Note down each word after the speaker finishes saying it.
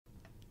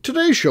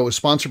Today's show is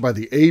sponsored by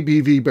the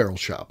ABV Barrel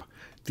Shop.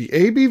 The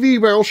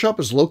ABV Barrel Shop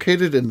is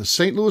located in the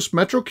St. Louis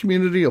metro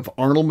community of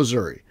Arnold,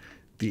 Missouri.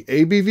 The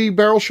ABV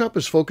Barrel Shop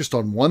is focused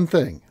on one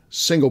thing: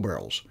 single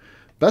barrels.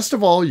 Best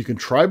of all, you can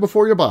try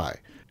before you buy.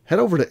 Head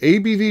over to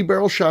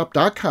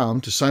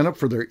abvbarrelshop.com to sign up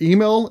for their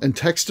email and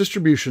text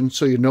distribution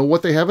so you know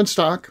what they have in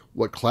stock,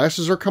 what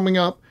classes are coming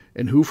up,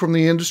 and who from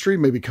the industry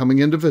may be coming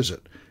in to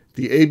visit.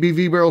 The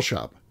ABV Barrel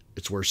Shop.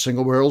 It's where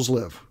single barrels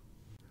live.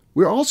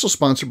 We're also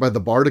sponsored by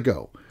The Bar to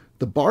Go.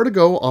 The Bar to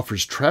Go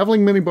offers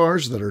traveling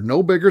minibars that are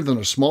no bigger than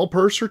a small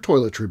purse or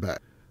toiletry bag.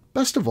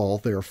 Best of all,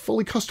 they are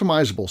fully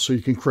customizable so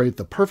you can create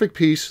the perfect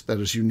piece that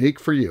is unique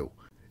for you.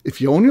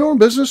 If you own your own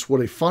business,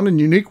 what a fun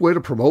and unique way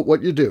to promote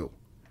what you do.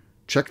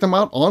 Check them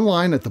out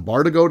online at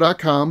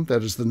thebar2go.com.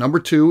 That is the number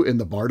 2 in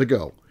The Bar to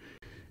Go.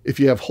 If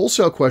you have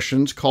wholesale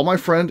questions, call my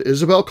friend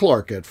Isabel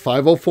Clark at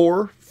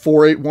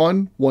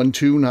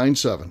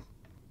 504-481-1297.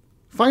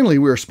 Finally,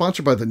 we are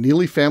sponsored by the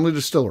Neely Family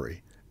Distillery.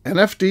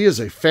 NFD is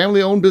a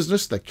family-owned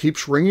business that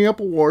keeps ringing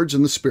up awards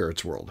in the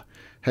spirits world.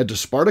 Head to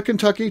Sparta,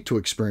 Kentucky to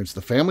experience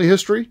the family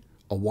history,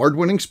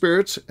 award-winning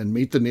spirits, and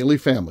meet the Neely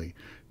family.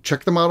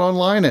 Check them out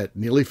online at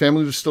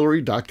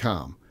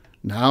neelyfamilydistillery.com.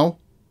 Now,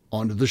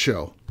 on to the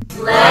show.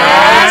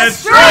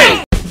 Let's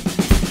drink!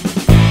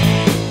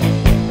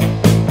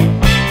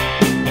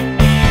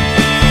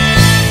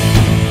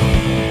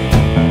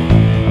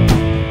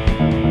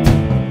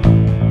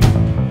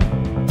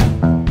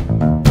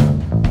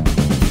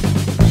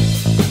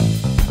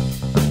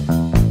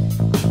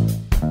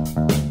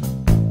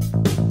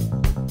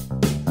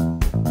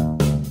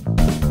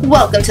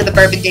 Welcome to the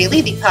Bourbon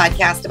Daily, the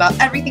podcast about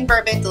everything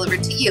bourbon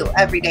delivered to you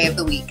every day of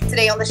the week.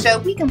 Today on the show,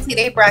 we complete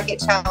a bracket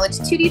challenge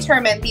to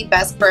determine the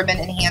best bourbon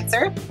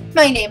enhancer.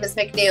 My name is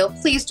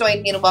McNew. Please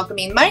join me in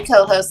welcoming my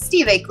co-host,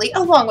 Steve Akeley,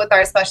 along with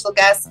our special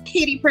guests,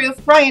 Katie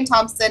Proof, Ryan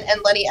Thompson,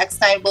 and Lenny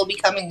Eckstein will be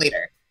coming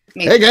later.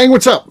 Maybe. Hey, gang,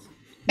 what's up?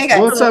 Hey,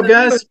 guys. What's up,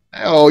 guys?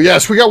 Oh,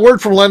 yes, we got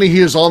word from Lenny. He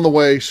is on the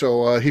way,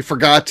 so he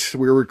forgot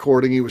we were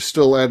recording. He was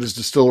still at his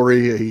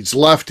distillery. He's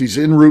left. He's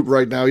en route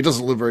right now. He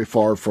doesn't live very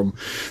far from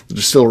the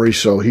distillery,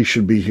 so he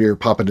should be here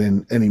popping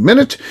in any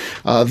minute.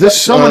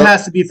 Someone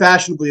has to be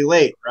fashionably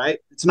late, right?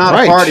 It's not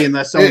a party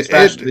unless someone's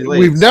fashionably late.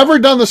 We've never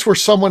done this where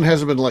someone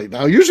hasn't been late.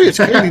 Now, usually it's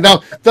Katie.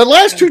 Now, the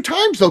last 2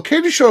 times, though,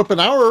 Katie showed up an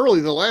hour early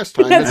the last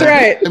time. That's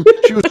right. And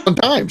she was on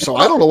time, so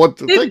I don't know what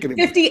to think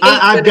anymore.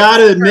 I've got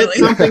to admit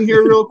something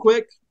here real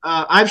quick.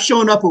 I've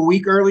shown up a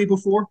week early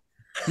before.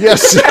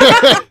 Yes.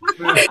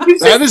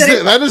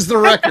 that is the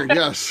record.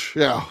 Yes.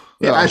 Yeah.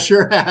 I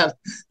sure have.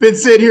 Been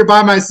sitting here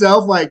by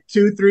myself like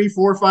 2, 3,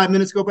 4, 5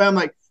 minutes go by. I'm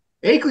like,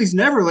 Akeley's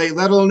never late,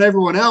 let alone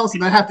everyone else.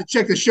 And I have to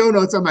check the show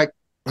notes. I'm like,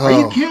 are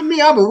you kidding me?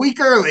 I'm a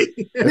week early.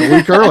 A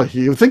week early.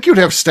 You think you'd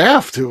have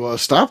staff to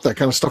stop that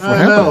kind of stuff from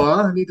happening.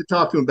 I need to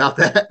talk to him about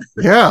that.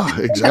 Yeah,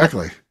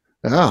 exactly.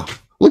 Yeah.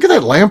 Look at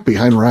that lamp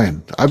behind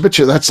Ryan. I bet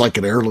you that's like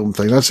an heirloom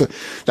thing.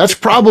 That's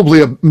probably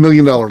 $1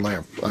 million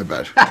lamp, I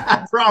bet.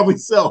 Probably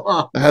so,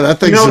 huh? That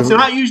thing's it's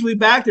not usually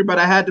back there, but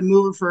I had to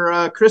move it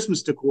for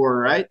Christmas decor,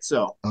 right?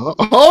 So.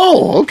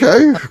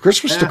 Okay.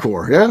 Christmas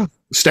decor, yeah.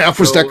 Staff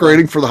was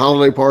decorating for the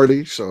holiday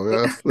party, so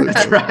yeah.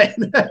 That's right.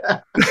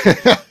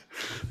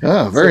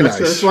 Yeah, very nice.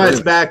 So that's why it's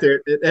back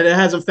there. It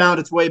hasn't found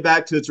its way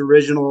back to its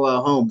original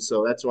home,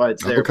 so that's why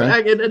it's there. Okay.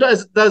 But it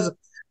does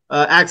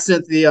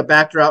accent the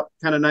backdrop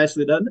kind of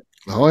nicely, doesn't it?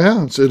 Oh,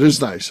 yeah. It is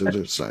nice. It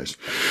is nice.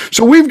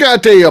 So we've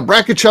got a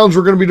bracket challenge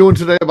we're going to be doing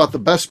today about the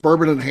best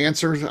bourbon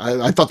enhancer.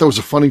 I thought that was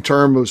a funny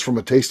term. It was from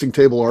a tasting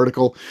table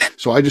article.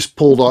 So I just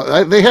pulled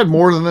on. They had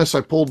more than this.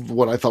 I pulled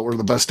what I thought were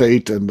the best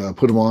 8 and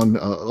put them on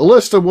a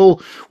list. And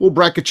we'll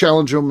bracket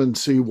challenge them and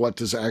see what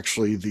is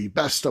actually the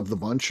best of the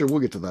bunch. And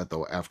we'll get to that,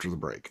 though, after the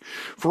break.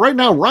 For right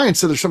now, Ryan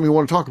said there's something you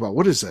want to talk about.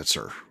 What is that,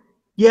 sir?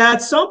 Yeah,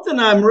 it's something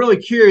I'm really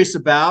curious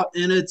about,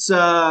 and it's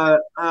something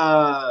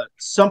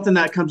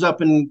that comes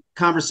up in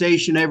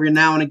conversation every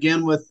now and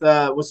again with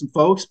some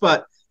folks.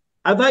 But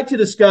I'd like to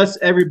discuss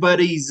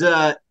everybody's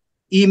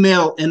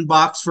email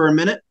inbox for a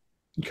minute.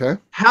 Okay.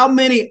 How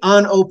many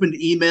unopened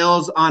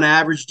emails on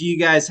average do you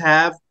guys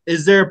have?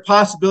 Is there a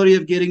possibility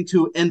of getting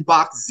to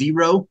inbox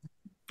 0,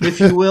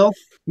 if you will?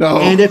 No.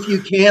 And if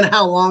you can,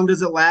 how long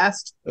does it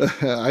last?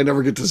 I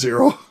never get to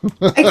 0.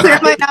 I clear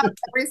my app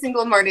every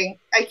single morning.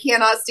 I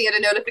cannot stand a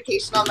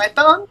notification on my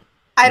phone.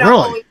 I don't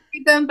always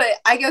read them, but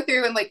I go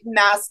through and like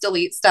mass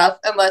delete stuff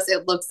unless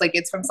it looks like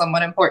it's from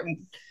someone important.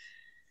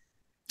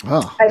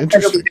 Oh, I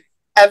interesting.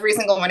 Every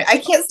single morning. I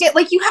can't stand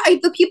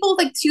the people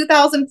with like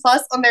 2,000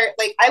 plus on their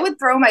I would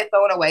throw my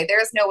phone away.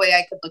 There is no way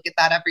I could look at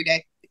that every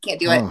day. I can't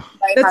do it.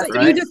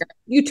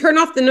 You turn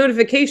off the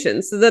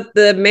notifications so that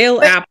the mail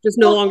app just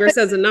no longer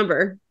says a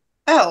number.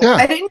 Oh, yeah.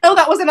 I didn't know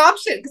that was an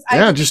option.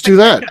 Just do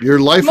that. Your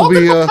life will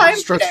be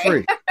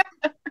stress-free.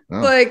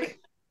 Oh,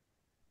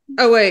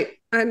 wait.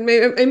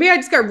 Maybe I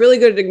just got really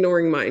good at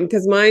ignoring mine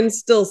because mine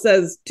still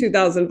says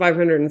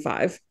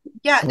 2,505.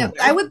 Yeah, no,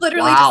 I would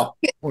literally just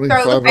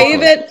throw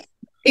the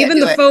even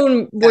the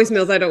phone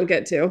voicemails I don't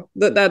get to.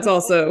 That's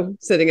also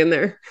sitting in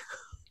there.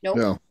 Nope.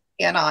 No.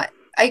 Cannot.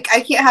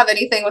 I can't have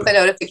anything with a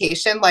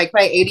notification. Like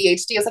my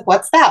ADHD is like,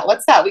 what's that?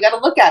 What's that? We got to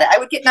look at it. I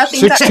would get nothing.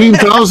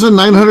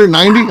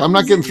 16,990. I'm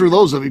not getting through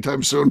those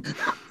anytime soon.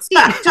 See,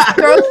 just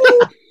throw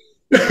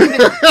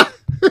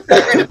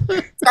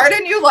start a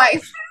new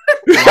life.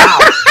 Wow.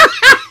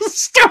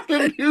 Start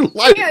a new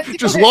life.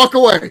 Just walk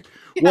away.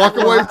 Walk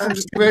away from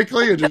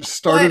Snakely and just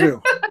start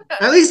anew.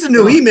 At least a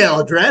new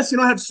email address. You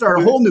don't have to start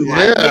a whole new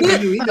life.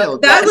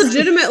 That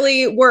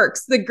legitimately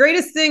works. The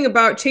greatest thing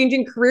about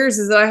changing careers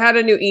is that I had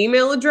a new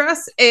email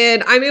address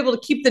and I'm able to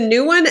keep the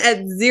new one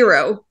at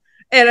 0.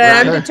 And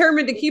I'm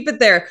determined to keep it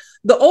there.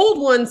 The old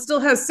one still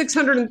has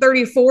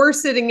 634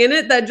 sitting in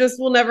it that just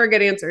will never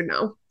get answered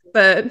now.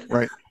 But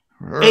right.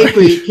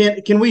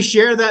 Akeley, can we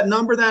share that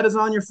number that is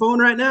on your phone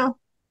right now?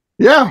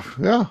 Yeah.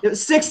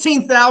 It's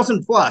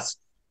 16,000 plus.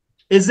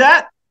 Is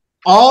that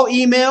all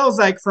emails,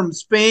 like from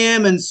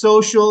spam and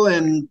social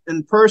and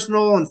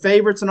personal and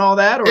favorites and all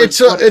that? Or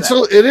it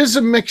is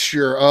a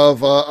mixture of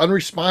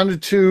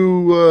unresponded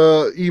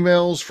to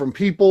emails from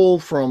people,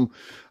 from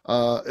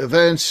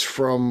events,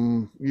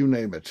 from you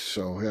name it.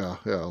 So yeah,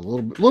 a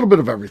little bit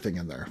of everything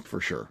in there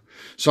for sure.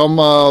 Some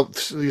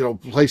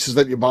places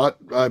that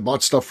I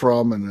bought stuff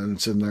from, and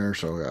it's in there.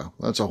 So yeah,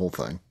 that's a whole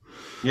thing.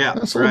 Yeah,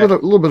 that's a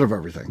little bit of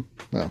everything.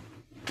 Yeah.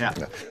 Yeah.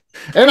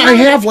 And I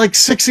have like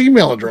 6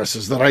 email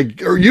addresses that I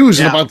use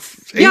and about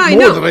 8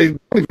 more that I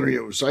don't even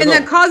use.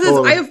 That causes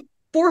I have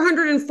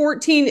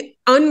 414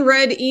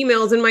 unread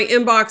emails in my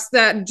inbox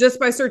that just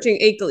by searching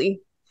Akeley.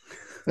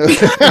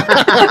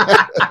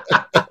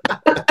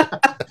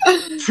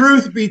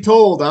 Truth be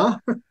told, huh?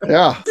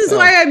 Yeah. This is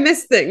why I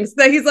miss things.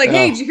 That he's like,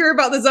 hey, did you hear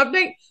about this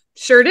update?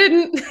 Sure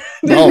didn't.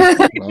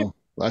 No.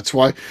 That's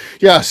why.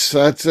 Yes,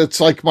 it's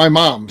like my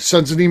mom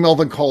sends an email,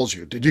 then calls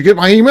you. Did you get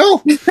my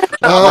email?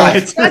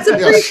 That's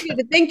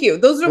appreciated. Thank you.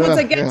 Those are the ones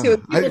I get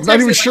to. I'm not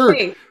even sure.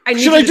 Like, hey,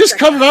 should I just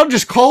cut it out and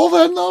just call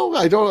then, though?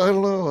 I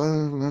don't know.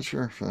 I'm not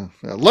sure.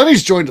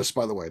 Lenny's joined us,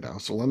 by the way, now.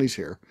 So Lenny's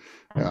here.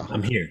 Yeah,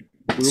 I'm here.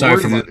 Sorry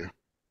for the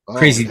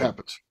crazy.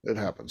 It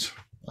happens.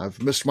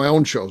 I've missed my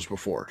own shows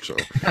before. So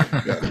what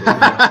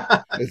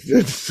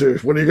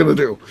are you going to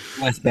do?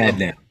 That's bad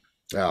now.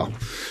 Yeah.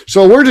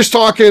 So we're just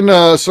talking.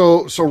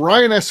 So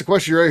Ryan asked the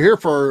question right here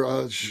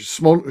for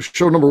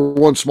show number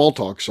 1, small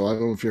talk. So I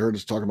don't know if you heard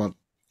us talk about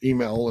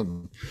email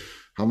and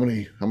how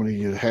many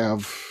you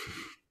have.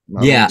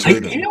 Yeah,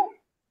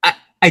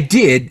 I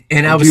did,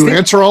 and I was. Do you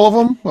answer all of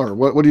them, or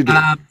what do you do?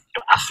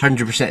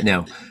 100%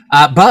 no.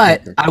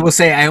 But okay. I will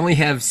say I only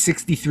have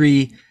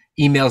 63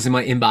 emails in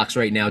my inbox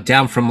right now,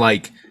 down from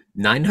like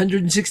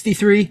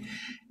 963,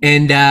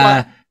 and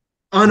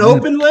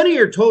unopened, Lenny,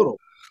 or total?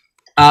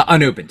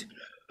 Unopened.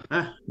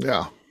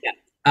 Yeah.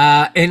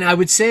 And I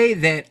would say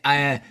that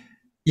I'm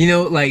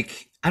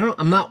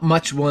not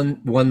much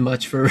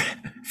much for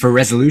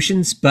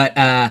resolutions, but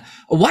a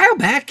while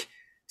back,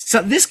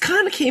 so this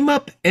kind of came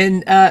up,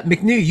 and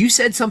McNew, you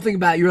said something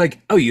about, you're like,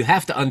 oh, you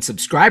have to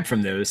unsubscribe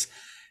from those,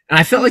 and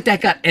I felt like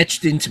that got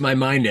etched into my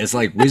mind as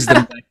like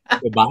wisdom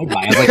to abide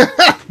by. I was like,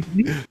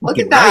 look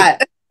at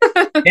that.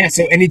 Yeah.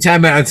 So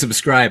anytime I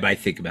unsubscribe, I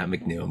think about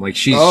McNew. I'm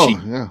like,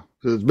 yeah.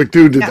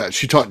 McNew did that.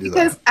 She taught you that.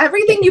 Because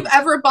everything you've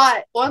ever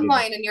bought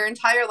online in your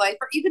entire life,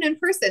 or even in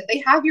person,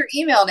 they have your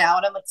email now.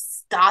 And I'm like,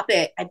 stop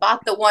it. I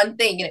bought the one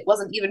thing and it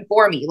wasn't even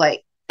for me.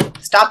 Like,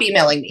 stop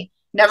emailing me.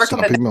 Never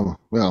come to emailing.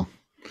 Well,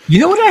 you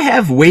know what I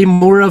have way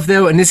more of,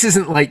 though? And this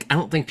isn't like, I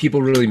don't think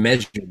people really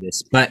measure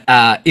this, but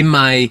in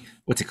my,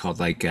 what's it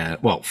called? Like,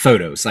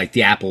 photos, like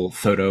the Apple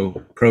photo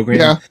program.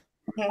 Yeah.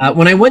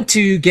 When I went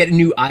to get a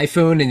new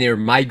iPhone and they were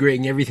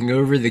migrating everything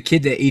over, the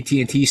kid at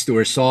AT&T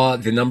store saw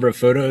the number of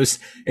photos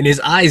and his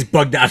eyes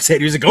bugged out.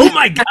 He was like, "Oh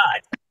my god!"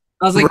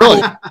 I was like,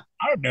 really? I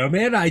don't know,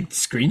 man. I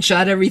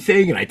screenshot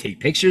everything and I take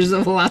pictures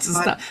of lots of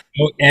stuff. I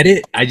don't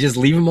edit. I just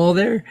leave them all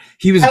there.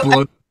 He was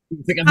blown. He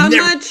was like,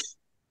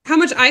 how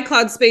much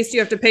iCloud space do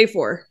you have to pay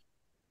for?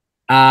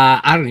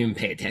 I don't even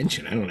pay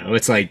attention. I don't know.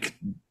 It's like,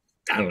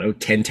 10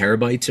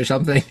 terabytes or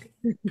something.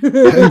 10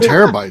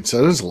 terabytes.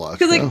 That is a lot.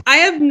 Because I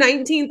have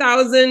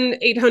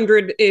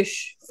 19,800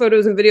 ish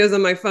photos and videos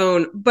on my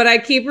phone, but I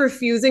keep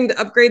refusing to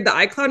upgrade the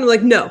iCloud. I'm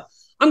like, no,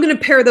 I'm gonna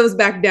pare those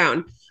back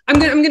down. I'm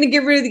gonna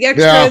get rid of the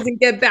extras and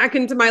get back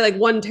into my like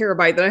 1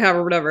 terabyte that I have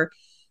or whatever.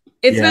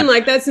 It's been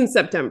like that since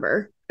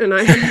September, and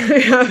I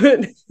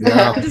haven't.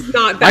 Yeah, I'm just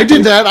not. I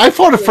did that. I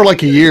fought it for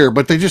like a year,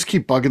 but they just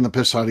keep bugging the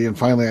piss out of you, and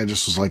finally, I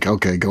just was like,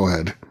 okay, go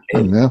ahead.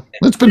 Yeah,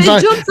 it's been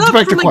fine. It's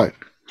back to quiet.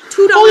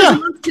 $2 a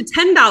month to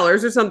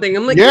 $10 or something.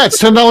 I'm like, yeah, it's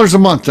 $10 a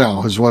month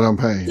now is what I'm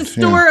paying. To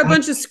store a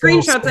bunch of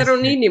screenshots I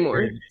don't need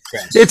anymore.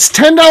 It's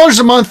 $10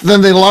 a month,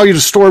 then they allow you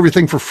to store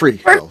everything for free.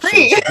 For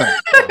free.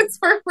 It's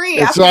for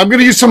free. So I'm going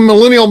to use some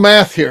millennial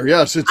math here.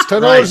 Yes, it's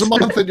 $10 a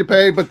month that you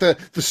pay, but the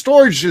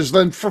storage is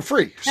then for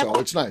free. So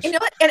it's nice. You know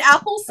what? And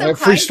Apple's so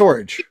free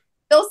storage.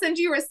 They'll send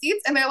you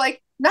receipts and they're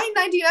like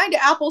 $9.99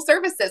 to Apple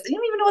services. And you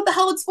don't even know what the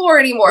hell it's for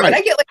anymore. Right. But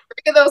I get like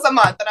 3 of those a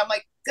month. And I'm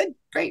like, good,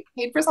 great,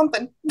 paid for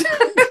something.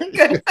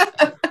 Good.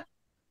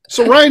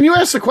 So Ryan, you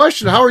asked the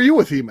question, how are you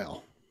with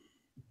email?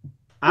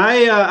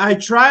 I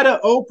try to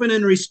open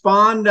and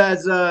respond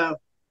as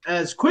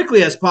as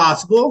quickly as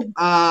possible.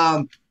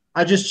 I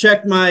just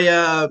checked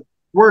my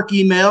work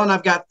email, and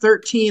I've got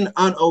 13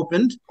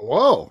 unopened.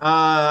 Whoa.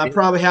 I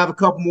probably have a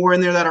couple more in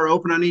there that are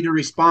open I need to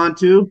respond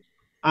to.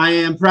 I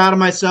am proud of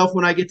myself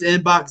when I get to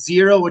inbox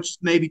 0, which is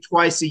maybe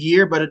twice a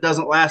year, but it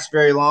doesn't last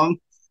very long.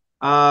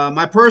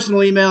 My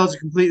personal email is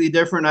completely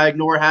different. I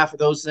ignore half of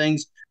those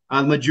things.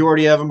 The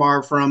majority of them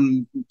are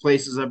from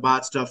places I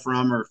bought stuff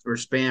from or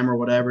spam or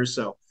whatever.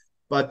 So,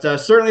 but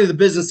certainly the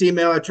business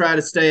email I try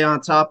to stay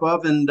on top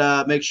of and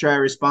make sure I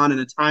respond in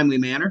a timely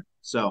manner.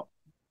 So,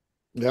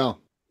 yeah.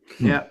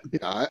 Yeah,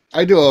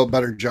 I do a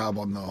better job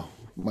on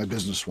my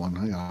business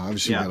one.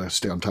 Obviously, you got to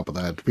stay on top of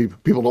that.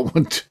 People don't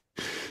want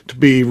to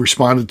be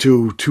responded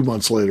to 2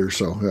 months later.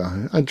 So,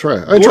 yeah, I try.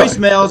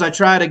 Voicemails, I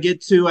try to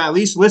get to at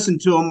least listen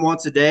to them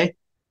once a day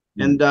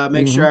and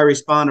make sure I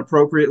respond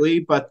appropriately.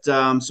 But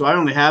so I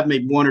only have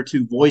maybe 1 or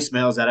 2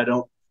 voicemails that I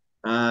don't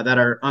that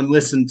are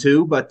unlistened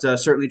to, but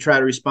certainly try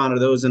to respond to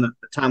those in a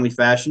timely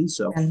fashion.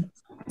 So.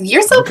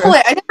 You're so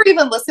polite. I never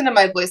even listen to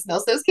my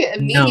voicemails. Those get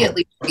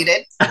immediately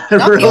deleted.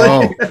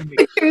 Really?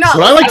 What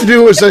I like to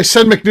do is I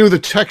send McNew the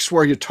text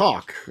where you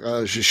talk.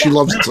 She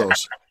loves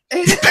those.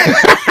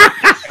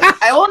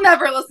 I will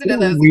never listen to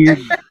those. Weird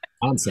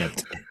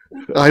concept.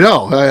 I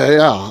know.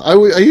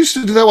 I used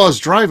to do that while I was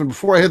driving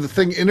before I had the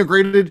thing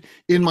integrated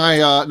in my.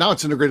 Now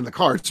it's integrated in the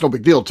car. It's no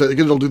big deal.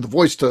 It'll do the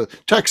voice to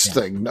text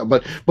thing.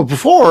 But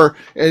before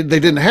they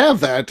didn't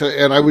have that,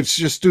 and I would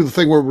just do the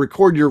thing where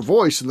record your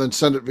voice and then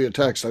send it via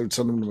text. I would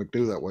send them to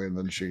McNew that way, and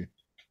then she.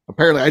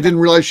 Apparently, I didn't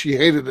realize she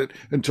hated it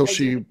until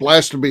she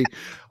blasted me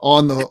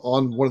on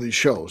one of these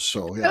shows.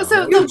 So yeah.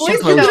 So the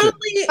voice note,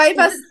 my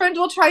best friend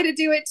will try to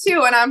do it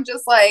too, and I'm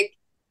just like.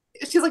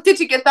 She's like, did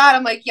you get that?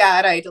 I'm like, yeah,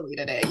 and I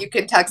deleted it. You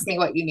can text me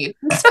what you need.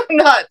 I'm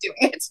not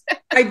doing it.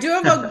 I do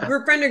have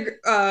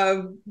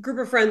a group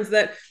of friends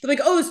that they're like,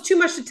 oh, it's too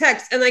much to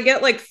text. And I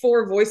get like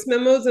 4 voice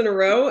memos in a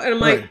row. And I'm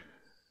like,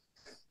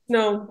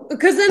 no,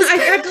 because then I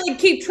have to like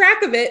keep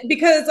track of it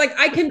because like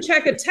I can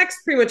check a text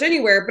pretty much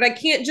anywhere, but I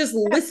can't just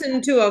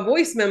listen to a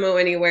voice memo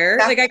anywhere.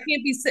 Like I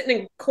can't be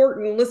sitting in court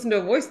and listen to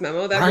a voice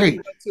memo. That wouldn't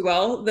go too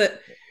well.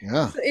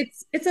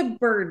 It's a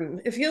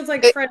burden. It feels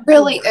like it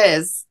really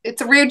is.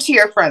 It's rude to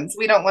your friends.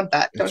 We don't want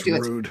that. Don't do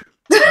rude.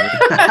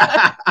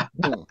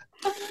 It.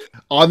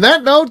 On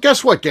that note,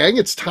 guess what, gang?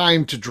 It's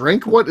time to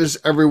drink. What is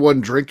everyone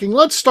drinking?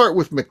 Let's start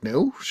with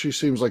McNew. She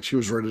seems like she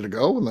was ready to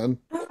go, and then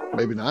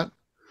maybe not.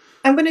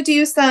 I'm going to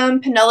do some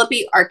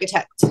Penelope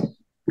Architect.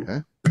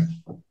 Okay.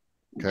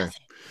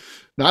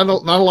 Not a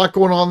lot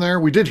going on there.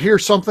 We did hear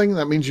something.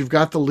 That means you've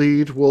got the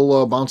lead.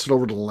 We'll bounce it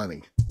over to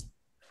Lenny.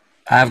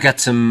 I've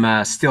got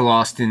some Still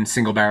Austin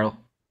single barrel.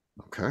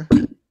 Okay.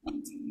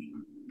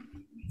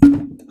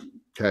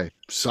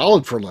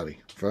 Solid for Lenny.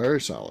 Very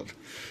solid.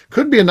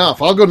 Could be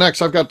enough. I'll go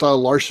next. I've got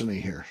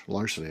Larceny here.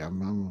 Larceny.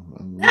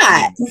 I'm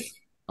how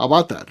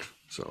about that?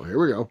 So here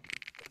we go.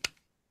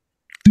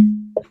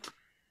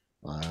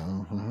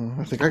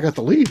 I think I got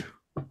the lead.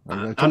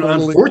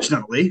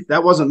 Unfortunately,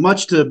 that wasn't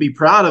much to be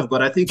proud of,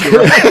 but I think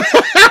you're right.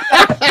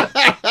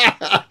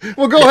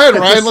 Well, go ahead,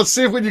 Ryan. Let's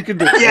see what you can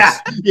do.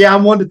 Yeah,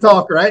 I'm one to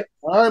talk, right?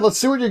 All right, let's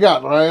see what you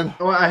got, Ryan.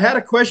 Well, I had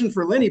a question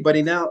for Lenny,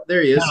 buddy. Now,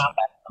 there he is.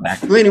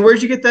 Lenny,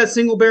 where'd you get that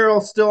single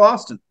barrel Still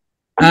Austin?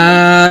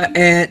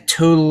 At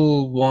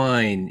Total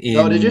Wine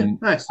in did you?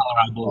 Nice.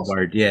 Colorado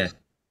Boulevard, awesome.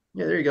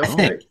 Yeah, there you go.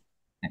 Maybe.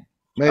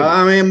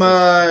 I'm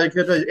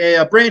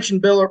a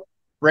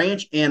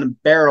branch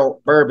and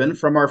barrel bourbon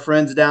from our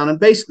friends down in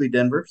basically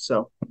Denver.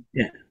 So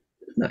yeah,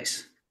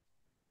 nice.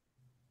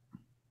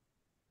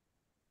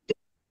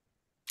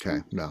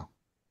 Okay, no.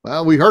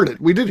 Well, we heard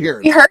it. We did hear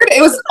it. You heard it.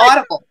 It was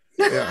audible.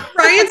 Yeah.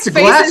 Ryan's face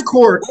glass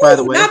cork, by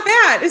the way. Not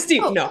bad. It's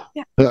deep. No.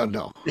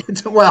 No.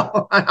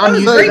 Well, I'm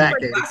used to that.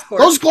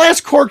 Those glass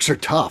corks are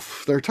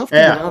tough. They're tough to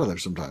get out of there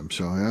sometimes.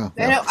 So yeah.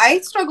 I know. I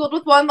struggled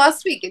with one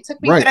last week. It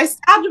took me, but I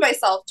stabbed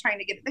myself trying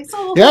to get it.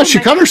 Yeah, she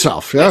cut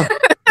herself. Yeah.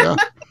 Yeah.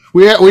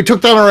 We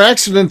took down our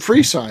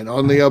accident-free sign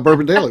on the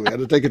Bourbon Daily. We had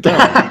to take it down.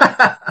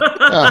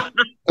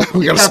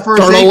 We got to start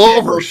all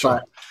over. So.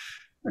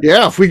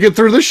 Yeah, if we get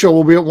through this show,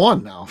 we'll be at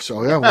 1 now.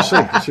 So yeah, we'll see.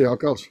 We'll see how it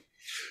goes.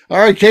 All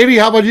right, Katie,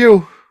 how about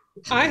you?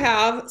 I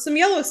have some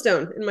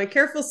Yellowstone in my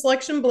careful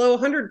selection below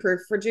 100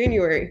 proof for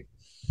January.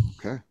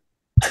 Okay.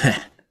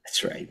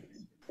 That's right.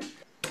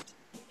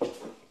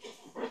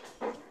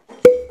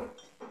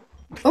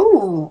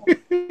 Oh.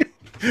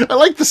 I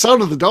like the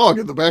sound of the dog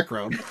in the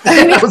background.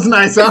 That was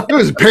nice, huh? It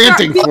was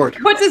panting for it.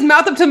 He puts his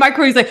mouth up to the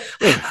microphone. He's like,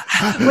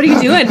 what are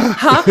you doing?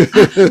 Huh?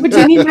 Would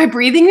you need my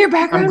breathing in your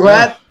background?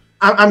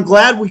 I'm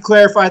glad we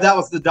clarified that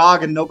was the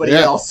dog and nobody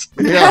else.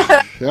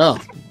 Yeah.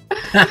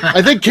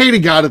 I think Katie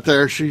got it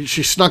there. She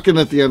snuck in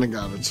at the end and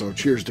got it. So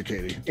cheers to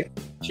Katie.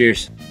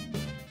 Cheers.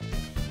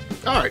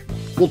 All right.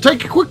 We'll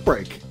take a quick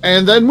break.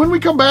 And then when we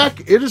come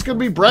back, it is going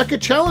to be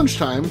bracket challenge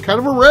time. Kind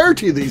of a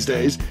rarity these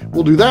days.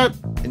 We'll do that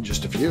in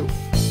just a few.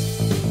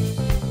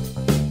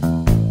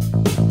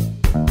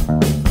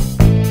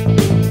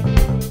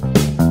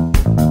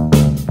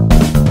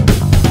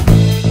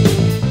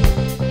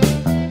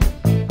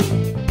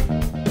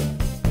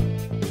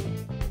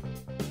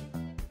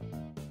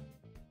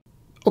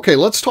 Okay,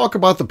 let's talk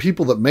about the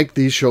people that make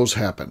these shows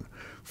happen.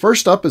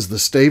 First up is the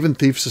Stave and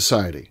Thief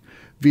Society.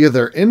 Via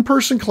their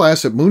in-person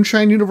class at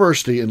Moonshine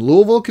University in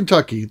Louisville,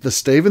 Kentucky, the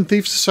Stave and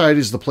Thief Society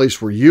is the place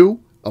where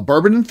you, a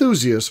bourbon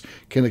enthusiast,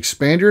 can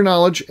expand your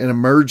knowledge and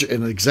emerge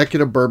an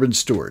executive bourbon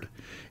steward.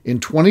 In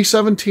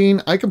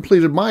 2017, I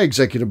completed my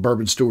executive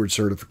bourbon steward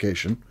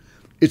certification.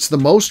 It's the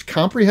most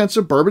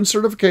comprehensive bourbon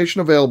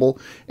certification available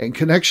and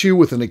connects you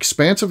with an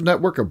expansive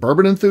network of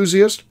bourbon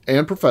enthusiasts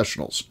and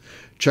professionals.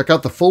 Check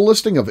out the full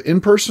listing of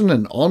in-person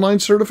and online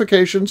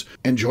certifications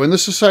and join the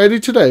society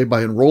today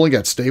by enrolling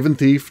at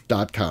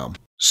staveandthief.com.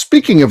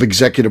 Speaking of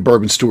executive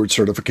bourbon steward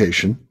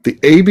certification, the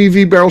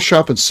ABV Barrel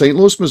Shop in St.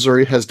 Louis,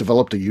 Missouri has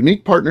developed a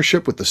unique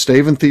partnership with the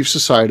Stave and Thief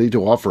Society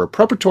to offer a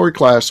preparatory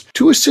class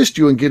to assist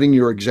you in getting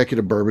your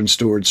executive bourbon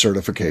steward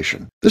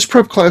certification. This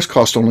prep class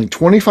costs only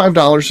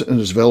 $25 and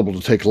is available to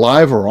take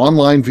live or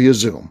online via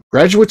Zoom.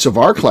 Graduates of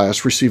our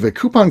class receive a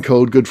coupon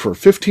code good for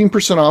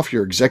 15% off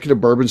your executive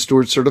bourbon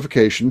steward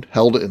certification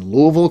held in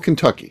Louisville,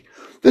 Kentucky.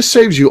 This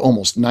saves you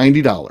almost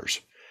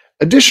 $90.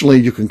 Additionally,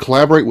 you can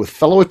collaborate with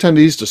fellow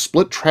attendees to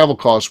split travel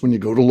costs when you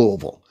go to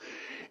Louisville.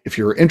 If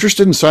you're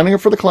interested in signing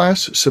up for the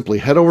class, simply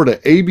head over to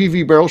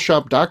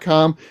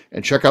abvbarrelshop.com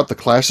and check out the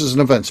classes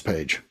and events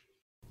page.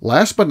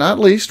 Last but not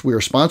least, we are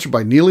sponsored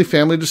by Neely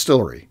Family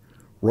Distillery.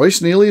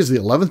 Royce Neely is the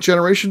 11th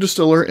generation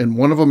distiller in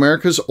one of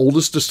America's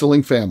oldest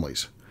distilling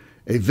families.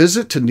 A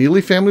visit to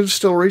Neely Family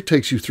Distillery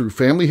takes you through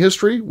family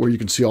history, where you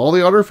can see all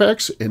the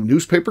artifacts and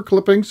newspaper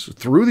clippings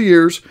through the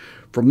years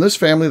from this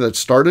family that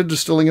started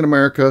distilling in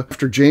America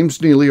after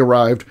James Neely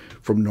arrived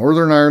from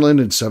Northern Ireland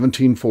in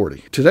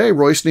 1740. Today,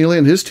 Royce Neely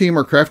and his team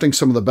are crafting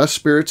some of the best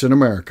spirits in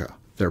America.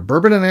 Their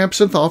bourbon and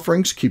absinthe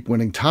offerings keep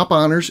winning top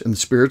honors in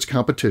spirits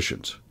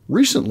competitions.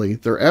 Recently,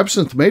 their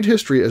absinthe made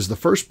history as the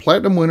first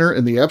platinum winner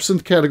in the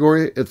absinthe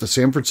category at the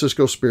San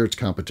Francisco Spirits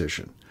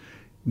Competition.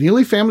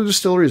 Neely Family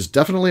Distillery is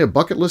definitely a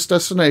bucket list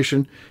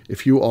destination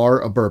if you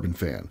are a bourbon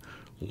fan.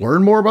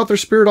 Learn more about their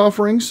spirit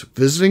offerings,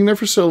 visiting their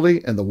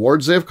facility, and the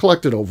awards they have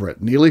collected over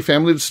at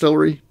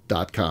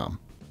NeelyFamilyDistillery.com.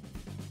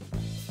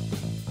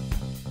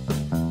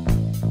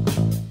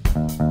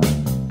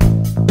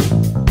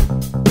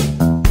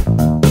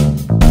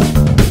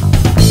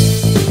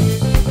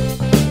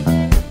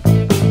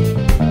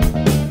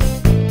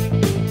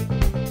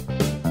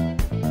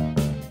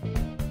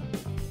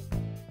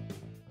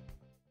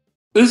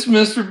 This is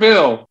Mr.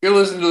 Bill. You're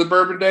listening to the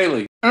Bourbon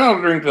Daily. I'll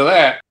drink to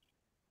that.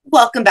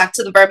 Welcome back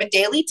to the Bourbon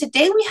Daily.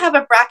 Today we have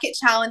a bracket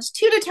challenge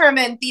to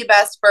determine the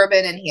best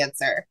bourbon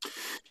enhancer.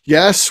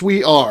 Yes,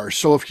 we are.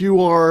 So if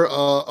you are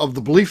of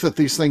the belief that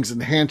these things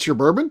enhance your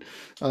bourbon,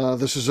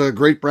 this is a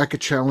great bracket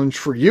challenge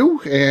for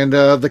you. And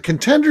the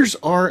contenders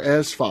are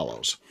as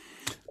follows.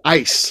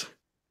 Ice,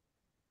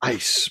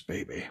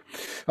 baby.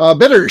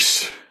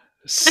 Bitters,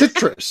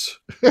 citrus,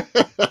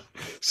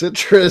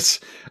 citrus,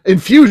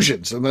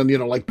 infusions, and then,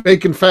 like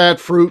bacon fat,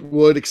 fruit,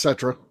 wood,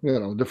 etc.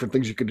 Different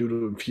things you can do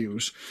to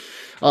infuse.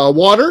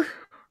 Water,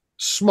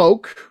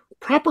 smoke,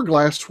 proper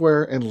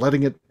glassware, and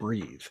letting it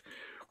breathe.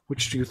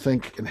 Which do you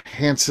think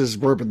enhances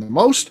bourbon the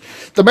most?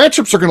 The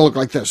matchups are going to look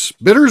like this.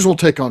 Bitters will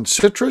take on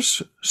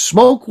citrus.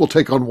 Smoke will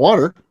take on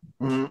water.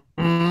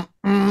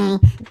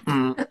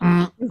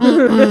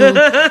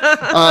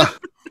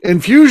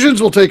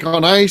 Infusions will take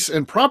on ice,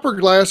 and proper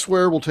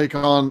glassware will take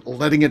on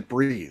letting it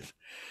breathe.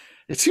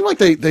 It seemed like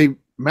they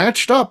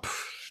matched up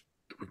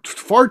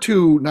far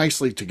too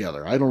nicely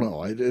together. I don't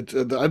know.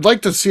 I'd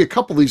like to see a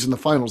couple of these in the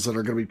finals that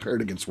are going to be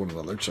paired against one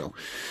another. So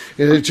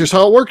it's just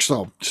how it works,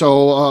 though.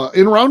 So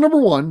in round number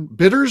one,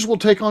 bitters will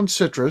take on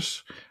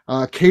citrus.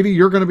 Katie,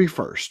 you're going to be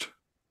first.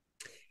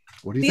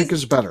 What do you think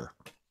is better?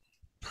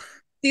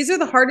 These are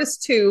the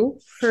hardest two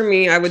for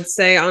me, I would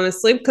say,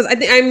 honestly, because I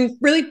think I'm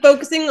really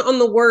focusing on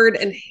the word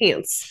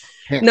enhance.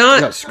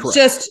 Not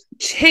just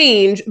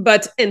change,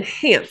 but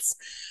enhance.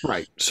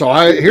 Right. So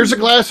here's a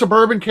glass of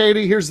bourbon,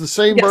 Katie. Here's the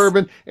same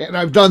bourbon, and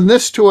I've done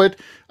this to it.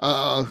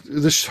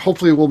 This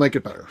hopefully will make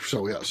it better.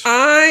 So yes.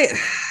 I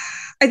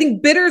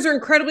think bitters are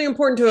incredibly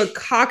important to a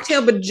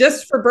cocktail, but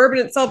just for bourbon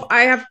itself,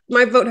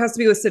 my vote has to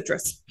be with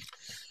citrus.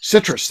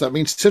 Citrus. That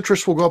means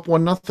citrus will go up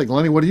 1-0.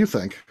 Lenny, what do you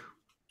think?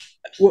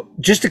 Well,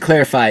 just to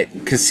clarify,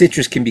 because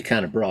citrus can be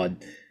kind of broad,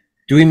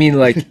 do we mean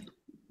like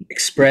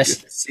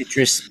expressed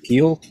citrus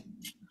peel?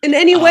 In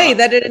any way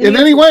that it in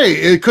any way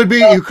it could be.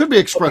 You could be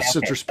expressed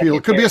citrus peel.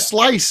 It could be a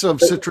slice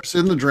of citrus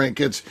in the drink.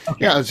 It's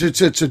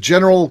a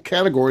general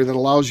category that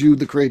allows you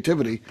the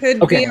creativity.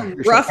 Could be a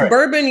rough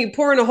bourbon. You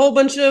pour in a whole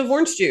bunch of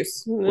orange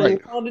juice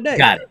and call it a day.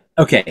 Got it.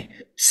 Okay,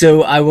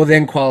 so I will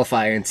then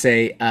qualify and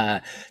say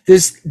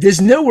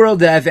there's no world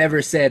that I've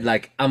ever said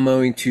like I'm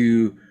going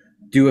to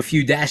do a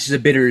few dashes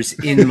of bitters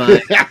in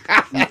my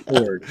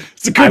board.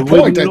 It's a good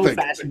point, I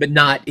think. But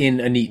not in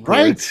a neat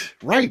board.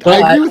 Right.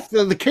 I agree with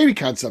the Katie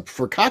concept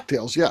for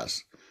cocktails,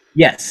 yes.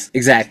 Yes,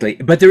 exactly.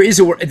 But there is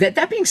a word.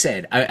 That being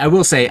said, I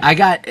will say I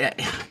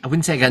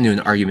wouldn't say I got into an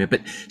argument,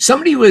 but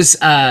somebody was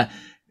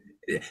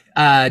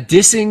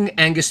dissing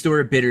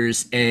Angostura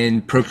bitters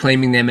and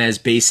proclaiming them as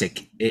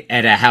basic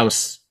at a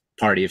house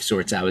party of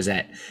sorts I was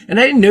at. And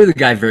I didn't know the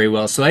guy very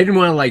well, so I didn't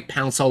want to like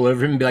pounce all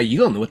over him and be like, you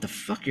don't know what the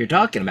fuck you're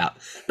talking about.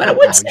 But I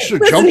would say,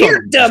 listen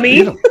here, dummy.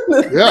 Yeah.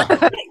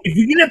 if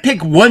you're going to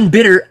pick one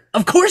bitter,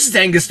 of course it's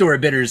Angostura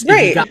bitters.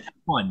 If you got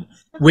one,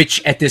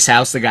 which at this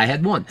house, the guy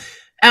had one.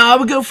 And I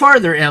would go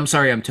farther, and I'm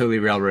sorry I'm totally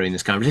railroading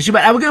this conversation,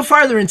 but I would go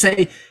farther and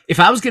say,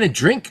 if I was going to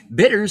drink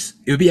bitters,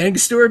 it would be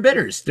Angostura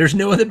bitters. There's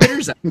no other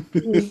bitters.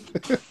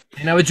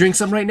 And I would drink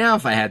some right now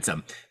if I had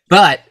some.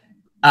 But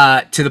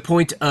to the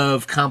point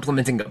of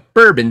complimenting a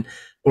bourbon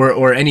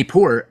or any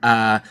pour,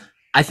 I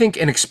think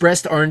an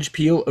expressed orange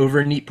peel over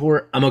a neat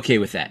pour, I'm okay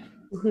with that.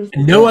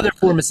 Mm-hmm. No other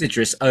form of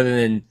citrus other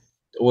than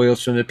the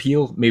oils from the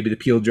peel, maybe the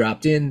peel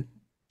dropped in,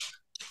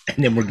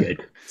 and then we're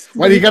good.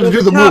 Why do you got to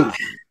do the move?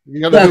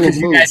 You got to do a move.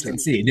 You guys can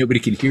see it. Nobody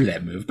can hear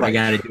that move, but I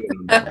got to do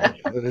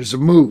it. There's a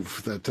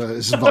move that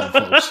is involved,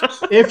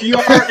 folks. If you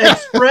are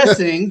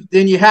expressing,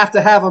 then you have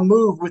to have a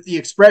move with the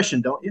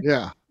expression, don't you?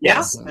 Yeah.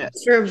 Yes,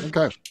 that's true.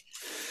 Okay.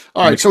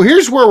 All right, so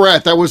here's where we're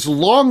at. That was a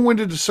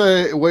long-winded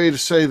way to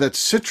say that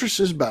citrus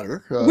is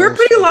better. We're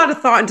putting a lot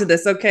of thought into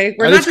this, okay?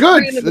 We're and not it's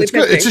good. It's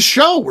good. It's a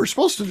show. We're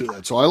supposed to do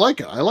that, so I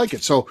like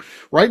it. So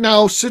right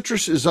now,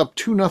 citrus is up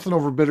 2-0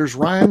 over bitters.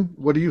 Ryan,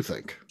 what do you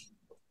think?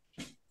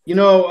 You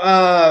know,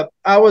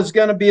 I was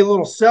going to be a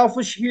little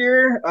selfish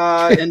here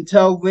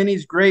until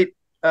Lenny's great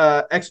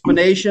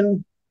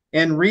explanation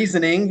and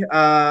reasoning.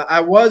 I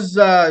was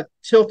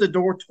tilted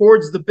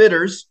towards the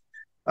bitters.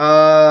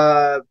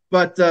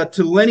 But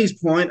to Lenny's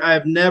point,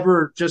 I've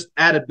never just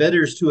added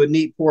bitters to a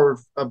neat pour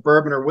of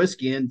bourbon or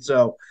whiskey. And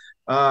so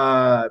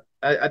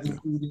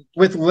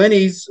with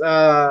Lenny's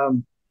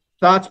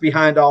thoughts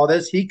behind all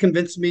this, he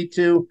convinced me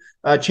to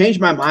change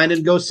my mind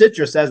and go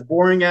citrus. As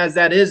boring as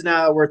that is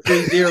now, we're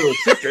 3-0 with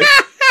citrus.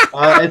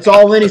 It's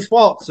all Lenny's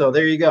fault. So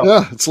there you go.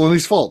 Yeah, it's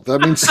Lenny's fault.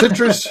 That means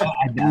citrus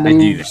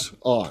moves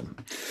on.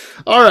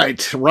 All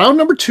right, round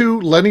number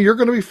 2. Lenny, you're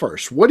going to be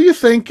first. What do you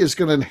think is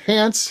going to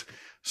enhance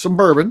some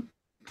bourbon,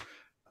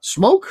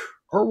 smoke,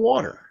 or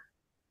water?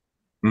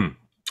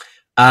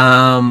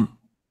 I'll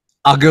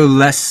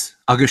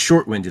go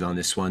short-winded on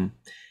this one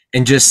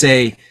and just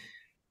say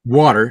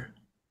water,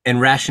 and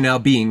rationale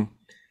being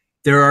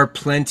there are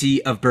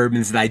plenty of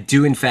bourbons that I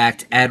do in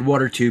fact add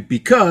water to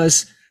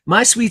because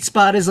my sweet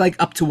spot is like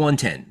up to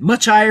 110.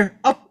 Much higher,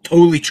 I'll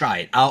totally try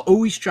it. I'll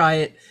always try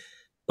it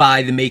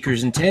by the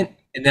maker's intent,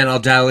 and then I'll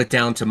dial it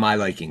down to my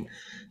liking.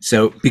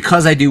 So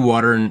because I do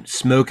water and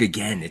smoke,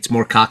 again, it's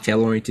more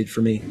cocktail oriented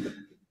for me.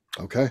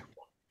 Okay,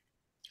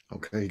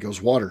 he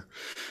goes water.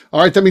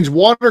 All right, that means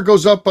water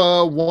goes up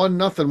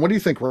 1-0. What do you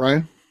think,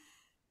 Ryan?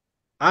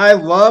 I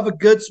love a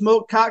good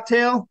smoked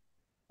cocktail,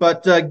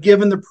 but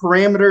given the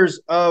parameters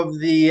of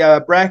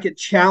the bracket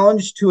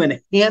challenge to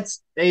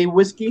enhance a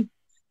whiskey,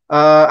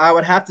 I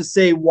would have to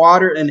say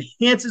water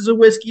enhances a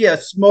whiskey. A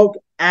smoke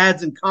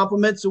adds and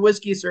complements a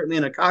whiskey, certainly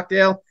in a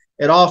cocktail.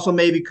 It also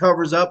maybe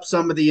covers up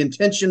some of the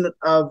intention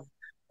of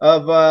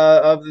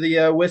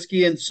the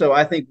whiskey, and so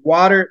I think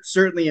water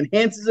certainly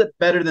enhances it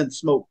better than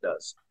smoke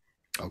does.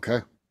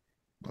 Okay.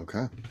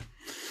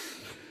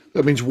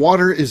 That means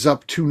water is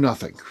up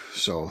 2-0.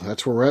 So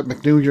that's where we're at.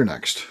 McNew, you're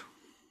next.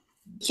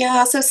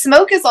 Yeah, so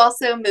smoke is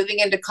also moving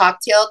into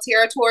cocktail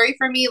territory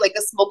for me. Like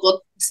a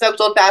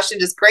smoked old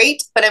fashioned is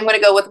great, but I'm going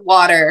to go with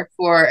water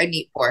for a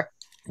neat pour.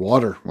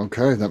 Water.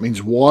 Okay, that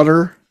means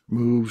water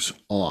moves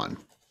on.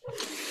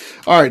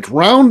 All right,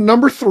 round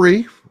number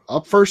 3.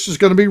 Up first is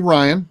going to be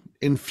Ryan.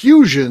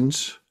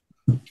 Infusions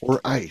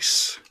or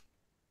ice?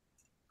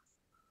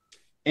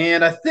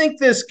 And I think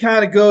this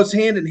kind of goes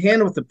hand in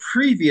hand with the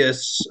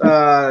previous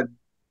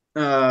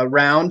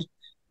round.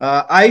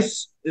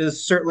 Ice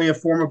is certainly a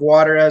form of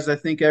water, as I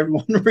think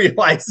everyone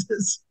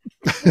realizes.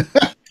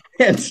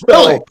 And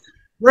so,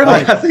 really?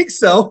 I think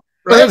so.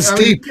 Right? That is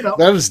deep.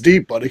 That is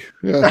deep, buddy.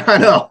 Yeah. I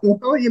know.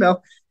 Well,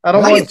 I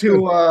don't want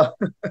to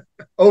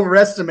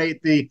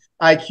overestimate the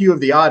IQ of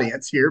the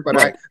audience here,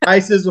 but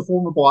ice is a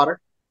form of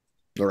water.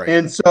 All right.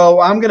 And so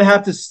I'm going to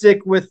have to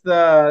stick with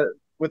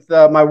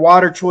my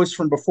water choice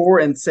from before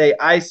and say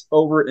ice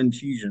over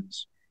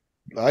infusions.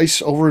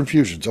 Ice over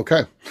infusions.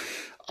 Okay.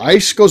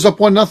 Ice goes up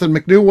 1-0.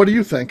 McNew, what do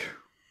you think?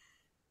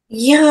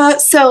 Yeah,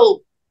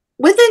 so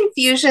with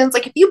infusions,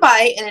 like if you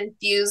buy an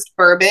infused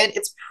bourbon,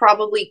 it's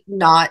probably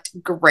not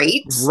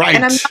great. Right.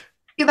 And I'm not going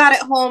to do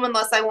that at home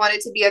unless I want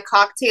it to be a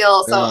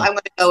cocktail. So I'm going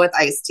to go with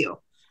ice too.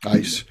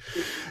 Ice.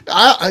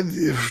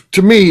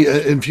 To me,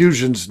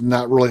 infusion's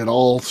not really at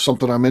all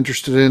something I'm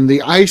interested in.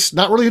 The ice,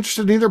 not really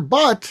interested in either.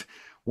 But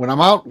when I'm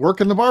out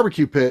working the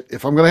barbecue pit,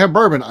 if I'm going to have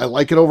bourbon, I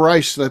like it over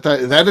ice. That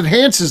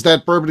enhances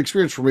that bourbon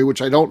experience for me,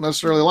 which I don't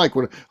necessarily like.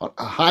 When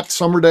a hot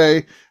summer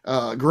day,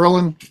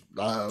 grilling,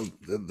 the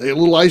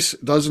little ice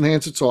does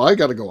enhance it. So I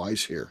got to go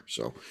ice here.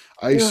 So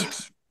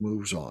ice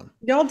moves on.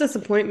 Y'all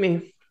disappoint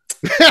me.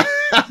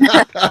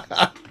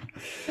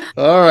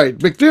 All right,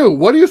 McNew,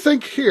 what do you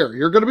think here?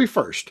 You're going to be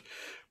first.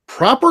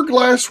 Proper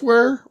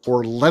glassware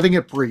or letting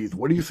it breathe?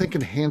 What do you think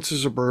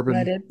enhances a bourbon?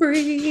 Let it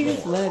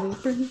breathe. Let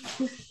it breathe.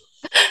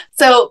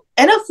 So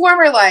In a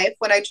former life,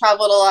 when I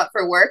traveled a lot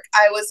for work,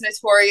 I was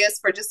notorious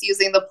for just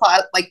using the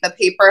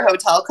paper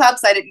hotel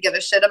cups. I didn't give a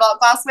shit about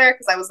glassware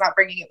because I was not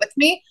bringing it with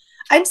me.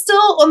 I'm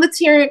still on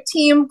the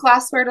team.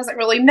 Glassware doesn't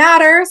really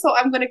matter, so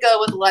I'm going to go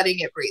with letting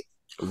it breathe.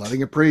 Letting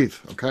it breathe.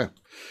 Okay.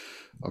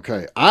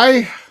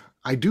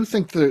 I do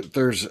think that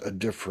there's a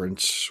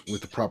difference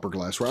with the proper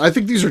glassware. I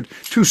think these are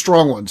two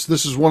strong ones.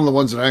 This is one of the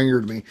ones that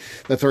angered me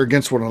that they're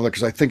against one another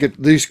because I think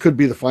these could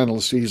be the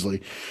finalists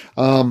easily.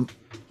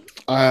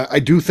 I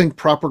do think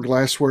proper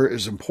glassware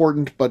is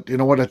important, but you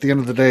know what? At the end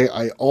of the day,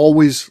 I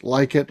always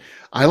like it.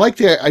 I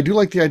do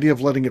like the idea of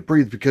letting it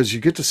breathe because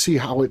you get to see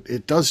how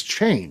it does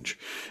change,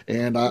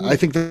 and I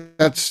think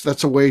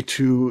that's a way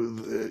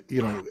to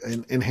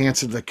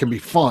enhance it that can be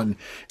fun.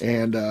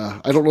 And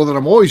I don't know that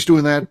I'm always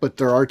doing that, but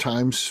there are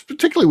times,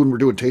 particularly when we're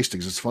doing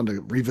tastings, it's fun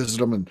to revisit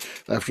them and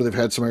after they've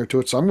had some air to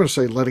it. So I'm going to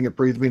say letting it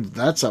breathe. I mean,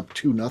 that's up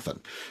 2-0.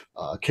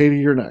 Katie,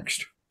 you're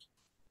next.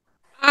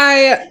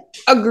 I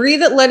agree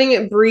that letting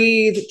it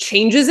breathe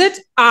changes it.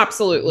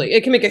 Absolutely.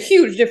 It can make a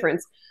huge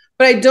difference,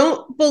 but I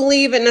don't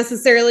believe it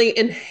necessarily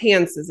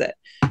enhances it.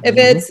 If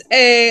it's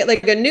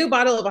a new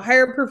bottle of a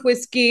higher proof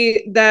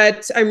whiskey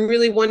that I'm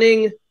really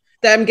wanting,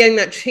 that I'm getting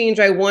that change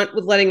I want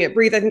with letting it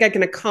breathe, I think I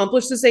can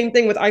accomplish the same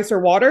thing with ice or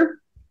water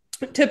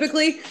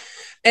typically.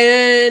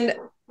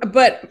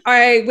 But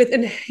with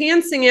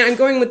enhancing it, I'm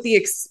going with the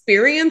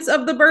experience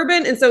of the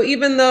bourbon. And so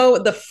even though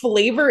the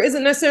flavor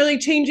isn't necessarily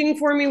changing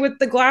for me with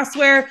the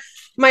glassware,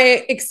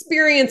 my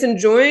experience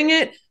enjoying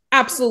it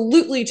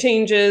absolutely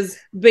changes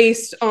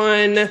based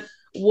on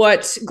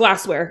what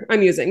glassware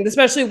I'm using,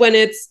 especially when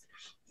it's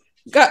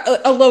got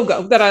a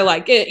logo that I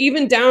like.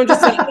 Even down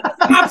just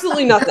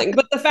absolutely nothing.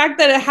 But the fact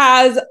that it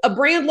has a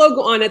brand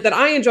logo on it that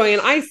I enjoy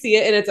and I see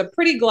it and it's a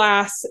pretty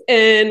glass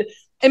and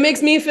it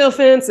makes me feel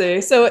fancy.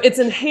 So it's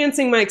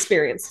enhancing my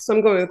experience. So I'm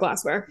going with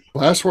glassware.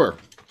 Glassware.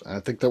 I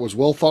think that was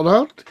well thought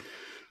out.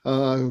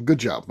 Good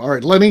job. All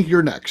right, Lenny,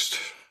 you're next.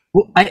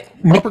 Well,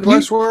 proper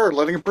glassware or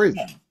letting it breathe?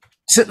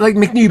 So, like,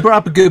 McNew, you brought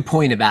up a good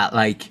point about,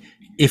 like,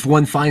 if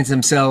one finds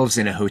themselves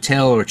in a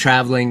hotel or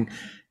traveling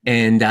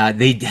and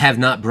they have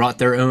not brought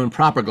their own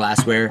proper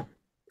glassware,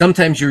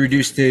 sometimes you're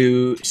reduced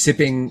to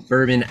sipping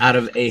bourbon out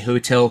of a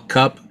hotel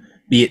cup,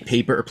 be it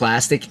paper or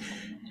plastic.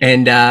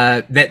 And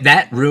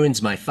that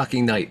ruins my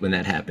fucking night when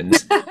that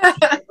happens.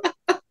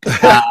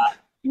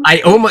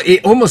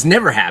 It almost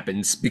never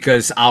happens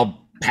because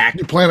I'll pack.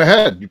 You plan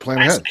ahead.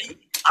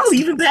 I'll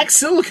even pack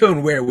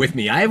silicone ware with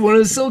me. I have one of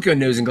those silicone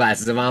nosing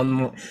glasses if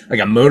I'm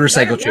like a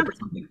motorcycle trip or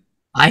something.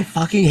 I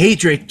fucking hate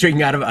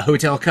drinking out of a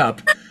hotel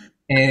cup,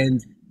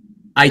 and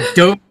I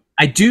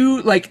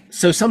do like,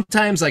 so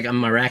sometimes, like, I'm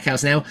in my rack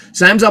house now,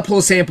 sometimes I'll pull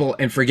a sample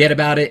and forget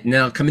about it, and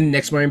then I'll come in the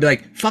next morning and be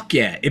like, fuck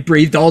yeah, it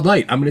breathed all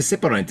night. I'm going to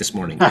sip on it this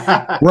morning.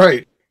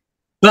 Right.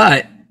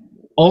 But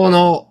all in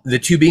all, the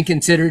two being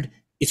considered,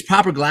 it's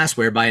proper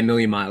glassware by a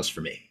million miles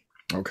for me.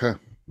 Okay.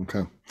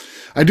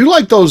 I do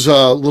like those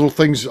little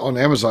things on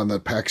Amazon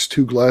that packs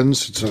 2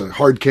 Glens. It's a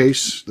hard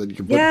case that you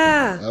can put.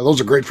 Yeah.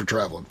 Those are great for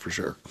traveling, for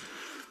sure.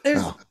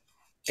 There's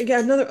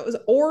another, it was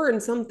Ore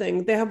and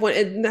something. They have one.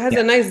 It has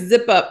a nice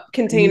zip up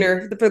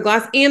container for the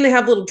glass, and they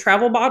have little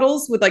travel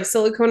bottles with like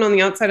silicone on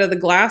the outside of the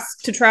glass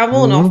to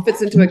travel, and all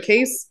fits into a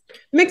case.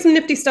 Make some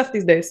nifty stuff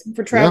these days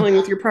for traveling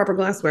with your proper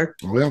glassware.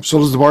 Oh yeah, so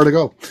does the Bar to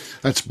Go.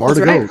 That's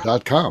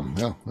bartogo.com.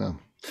 Yeah.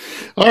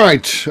 All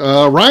right,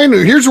 Ryan.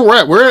 Here's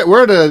where we're at.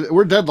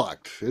 We're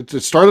deadlocked. It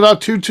started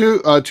out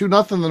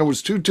 2-0, then it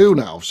was 2-2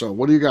 now. So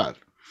what do you got?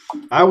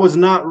 I was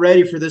not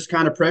ready for this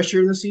kind of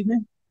pressure this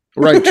evening.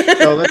 Right.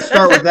 So let's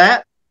start with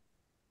that.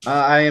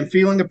 I am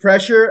feeling the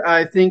pressure.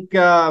 I think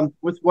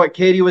with what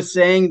Katie was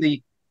saying,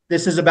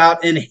 this is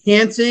about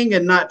enhancing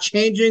and not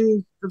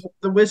changing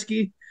the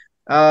whiskey.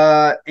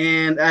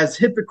 And as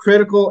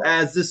hypocritical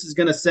as this is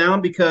going to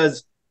sound,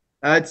 because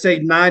I'd say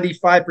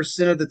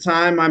 95% of the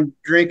time I'm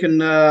drinking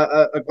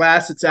a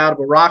glass that's out of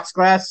a rocks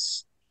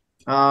glass.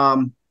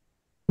 Right.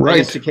 I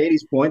guess to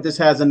Katie's point, this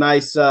has a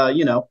nice,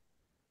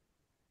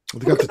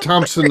 They got the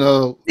Thompson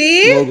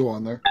logo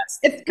on there.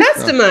 It's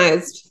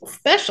customized,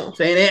 special.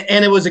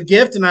 And it was a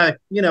gift, and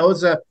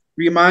it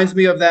reminds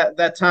me of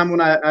that time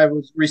when I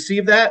was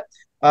received that.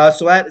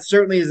 So that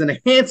certainly is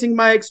enhancing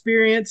my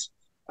experience.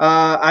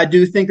 I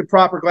do think the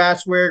proper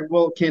glassware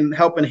can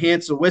help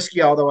enhance the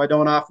whiskey, although I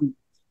don't often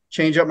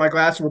change up my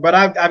glassware. But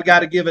I've got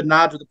to give a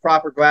nod to the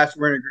proper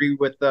glassware and agree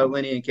with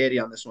Lenny and Katie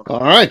on this one.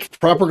 All right.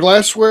 Proper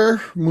glassware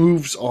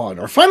moves on.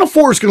 Our final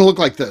 4 is going to look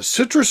like this.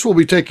 Citrus will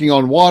be taking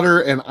on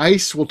water, and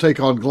ice will take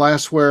on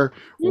glassware.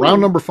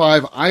 Round number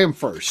 5, I am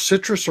first.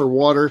 Citrus or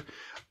water?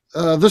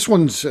 This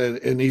one's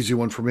an easy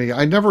one for me.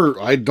 I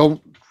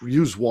don't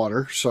use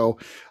water, so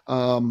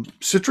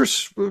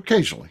citrus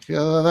occasionally.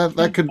 Yeah,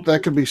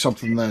 that could be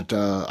something that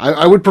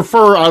I would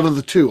prefer out of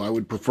the 2. I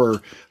would prefer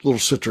a little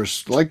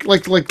citrus, like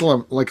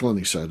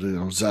Lenny said,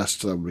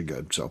 zest. That would be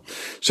good. So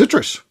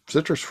citrus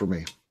for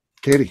me.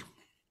 Katie.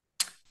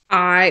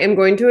 I am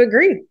going to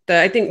agree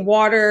that I think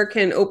water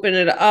can open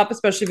it up,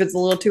 especially if it's a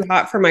little too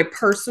hot for my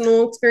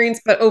personal experience.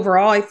 But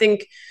overall, I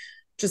think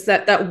just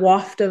that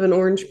waft of an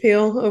orange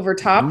peel over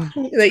top.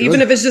 Mm-hmm. That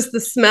even if it's just the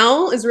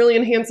smell is really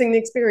enhancing the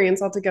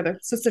experience altogether.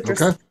 So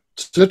citrus. Okay.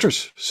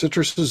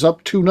 Citrus is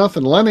up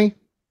 2-0. Lenny.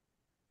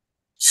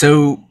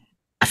 So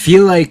I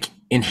feel like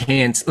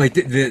enhance, like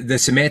the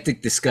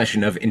semantic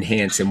discussion of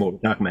enhance and what we're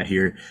talking about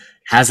here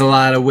has a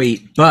lot of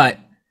weight, but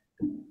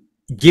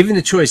given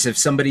the choice, if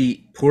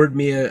somebody poured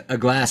me a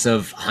glass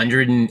of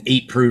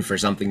 108 proof or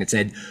something that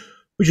said,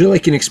 would you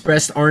like an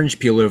expressed orange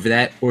peel over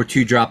that or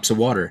 2 drops of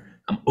water?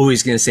 I'm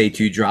always going to say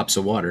 2 drops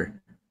of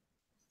water.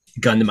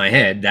 Gun to my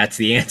head, that's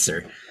the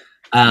answer.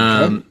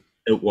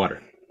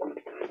 Water.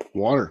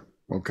 Water.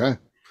 Okay.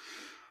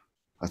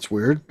 That's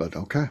weird, but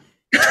okay.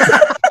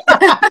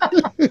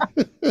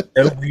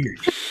 So weird.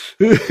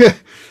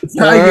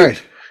 All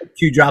right.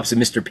 2 drops of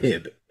Mr.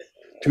 Pibb.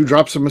 2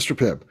 drops of Mr.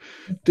 Pibb.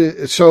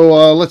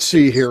 So let's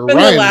see here. And the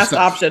last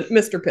option,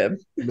 Mr. Pibb.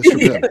 Mr.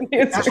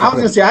 Pibb. I was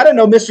going to say, I didn't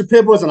know Mr.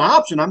 Pibb was an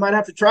option. I might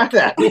have to try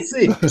that. Let's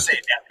see. That'd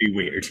be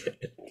weird.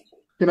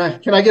 Can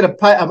I get a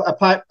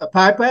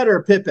pipette or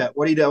a pipette?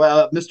 What do you do,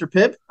 Mr.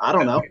 Pibb? I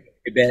don't know.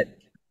 Pipette.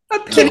 A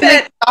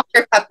pipette.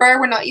 Dr. Pepper.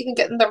 We're not even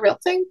getting the real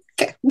thing.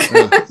 Okay.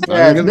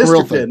 Yeah,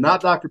 Mr. Pibb,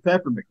 not Dr.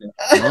 Pepper,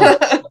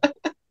 McNew.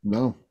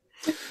 No.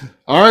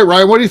 All right,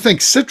 Ryan. What do you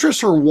think?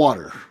 Citrus or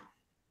water?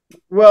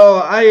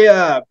 Well,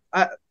 I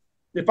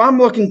if I'm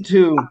looking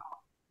to,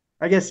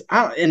 I guess,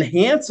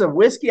 enhance a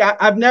whiskey,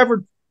 I've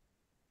never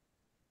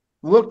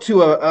looked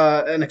to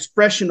an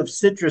expression of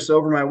citrus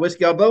over my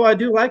whiskey, although I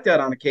do like that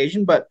on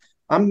occasion. But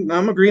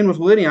I'm agreeing with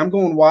Lenny. I'm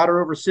going water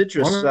over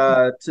citrus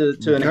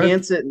to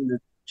enhance it and to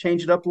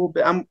change it up a little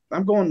bit.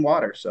 I'm going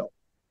water. So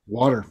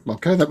water.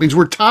 Okay, that means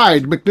we're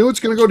tied. McNew, it's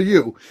going to go to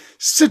you.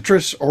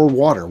 Citrus or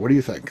water? What do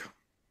you think?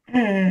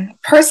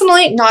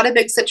 Personally, not a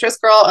big citrus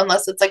girl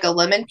unless it's like a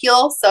lemon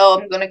peel. So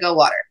I'm going to go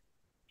water.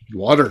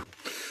 Water.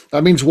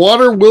 That means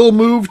water will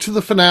move to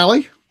the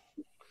finale,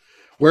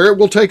 where it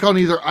will take on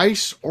either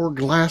ice or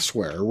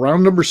glassware.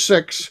 Round number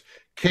 6,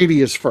 Katie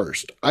is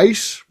first.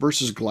 Ice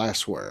versus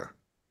glassware.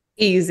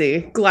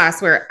 Easy.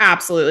 Glassware,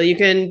 absolutely. You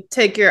can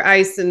take your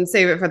ice and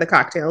save it for the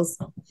cocktails.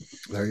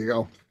 There you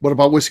go. What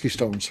about whiskey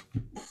stones?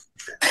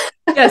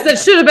 Yes, that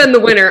should have been the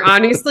winner,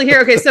 honestly,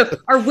 here. Okay, so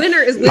our winner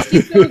is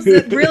whiskey stones.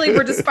 Really,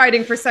 we're just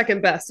fighting for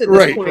second best at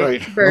this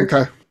point. Right.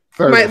 Okay.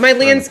 My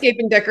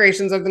landscaping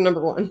decorations are the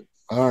number 1.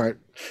 All right.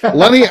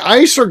 Lenny,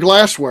 ice or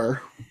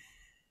glassware?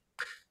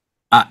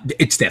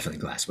 It's definitely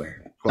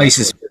glassware. Ice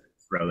is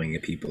throwing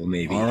at people,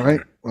 maybe. All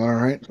right.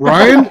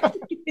 Ryan,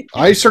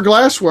 ice or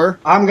glassware?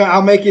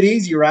 I'll make it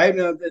easy, right?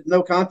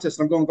 No contest.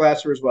 I'm going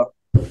glassware as well.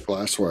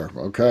 Glassware.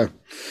 Okay.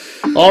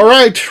 All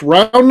right.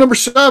 Round number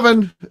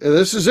 7.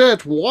 This is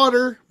it.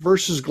 Water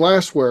versus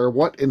glassware.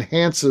 What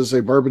enhances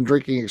a bourbon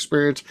drinking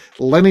experience?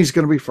 Lenny's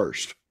going to be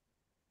first.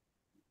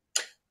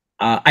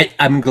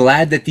 I'm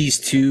glad that these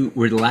 2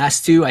 were the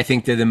last 2. I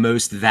think they're the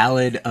most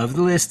valid of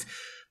the list.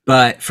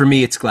 But for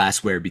me, it's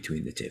glassware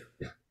between the 2.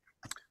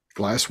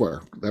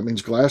 Glassware. That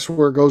means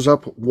glassware goes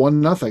up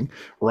 1-0.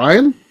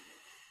 Ryan?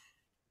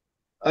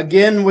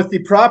 Again, with the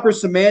proper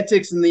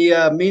semantics and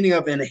the meaning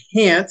of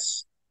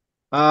enhance,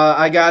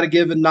 I got to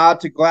give a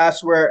nod to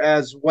glassware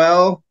as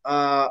well.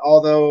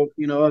 Although,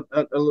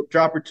 a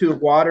drop or 2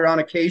 of water on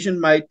occasion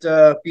might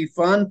be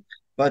fun,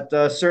 but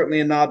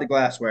certainly a nod to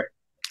glassware.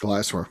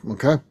 Glassware.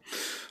 Okay.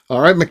 All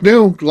right,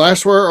 McNew,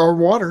 glassware or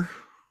water?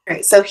 All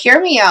right, so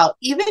hear me out.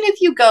 Even if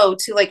you go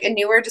to like a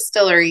newer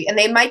distillery and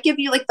they might give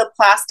you like the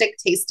plastic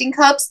tasting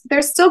cups,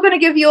 they're still going to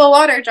give you a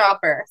water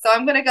dropper. So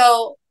I'm going to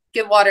go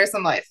give water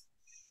some life.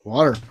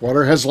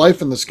 Water has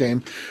life in this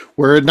game,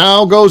 where it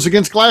now goes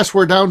against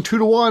glassware down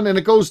 2-1, and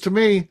it goes to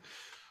me.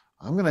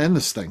 I'm going to end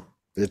this thing.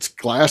 It's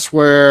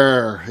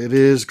glassware. It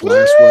is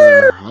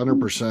glassware.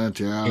 100%.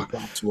 Yeah.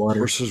 Water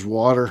versus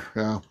water.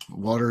 Yeah.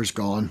 Water is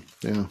gone.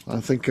 Yeah.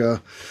 I think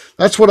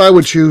that's what I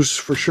would choose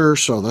for sure.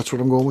 So that's what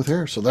I'm going with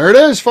here. So there it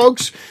is,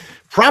 folks.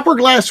 Proper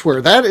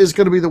glassware. That is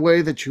going to be the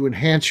way that you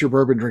enhance your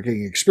bourbon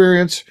drinking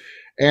experience.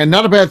 And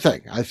not a bad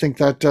thing. I think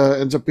that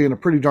ends up being a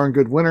pretty darn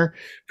good winner,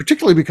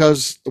 particularly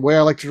because the way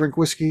I like to drink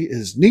whiskey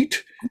is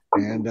neat.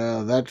 And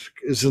that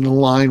is in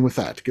line with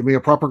that. Give me a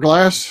proper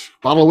glass,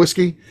 bottle of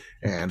whiskey,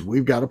 and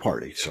we've got a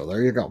party. So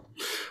there you go.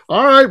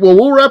 All right. Well,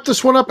 we'll wrap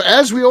this one up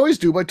as we always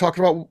do by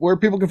talking about where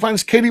people can find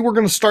us. Katie, we're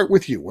going to start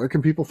with you. Where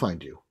can people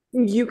find you?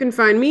 You can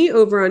find me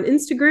over on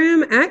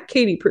Instagram at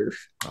KatieProof.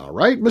 All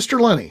right. Mr.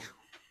 Lenny.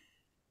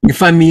 You can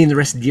find me and the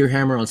rest of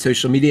Deerhammer on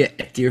social media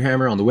at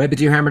Deerhammer, on the web at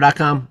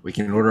deerhammer.com. We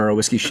can order our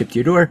whiskey shipped to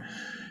your door, and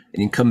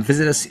you can come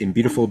visit us in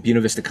beautiful Buena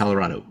Vista,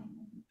 Colorado.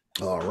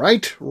 All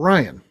right.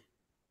 Ryan.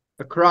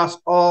 Across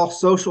all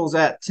socials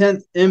at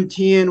 10th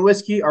MTN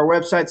Whiskey. Our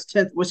website's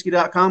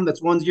 10thwhiskey.com. That's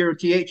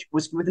 10th,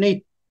 whiskey with an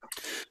E.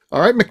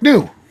 All right,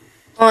 McNew.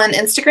 On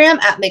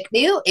Instagram at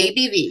McNew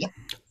ABV.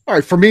 All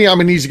right, for me,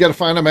 I'm an easy guy to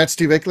find. I'm at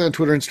Steve Akeley on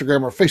Twitter,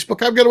 Instagram, or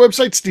Facebook. I've got a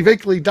website,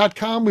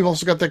 steveakeley.com. We've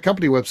also got that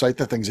company website.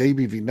 That thing's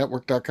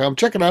abvnetwork.com.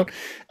 Check it out.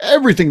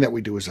 Everything that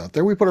we do is out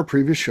there. We put our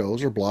previous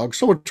shows, our blogs,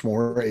 so much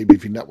more,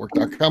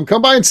 abvnetwork.com.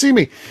 Come by and see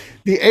me.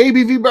 The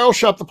ABV Barrel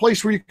Shop, the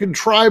place where you can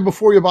try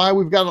before you buy.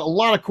 We've got a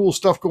lot of cool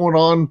stuff going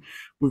on.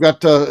 We've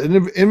got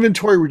an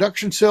inventory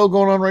reduction sale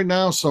going on right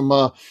now. Some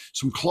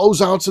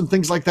closeouts and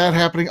things like that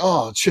happening.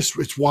 Oh,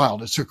 it's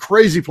wild. It's a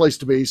crazy place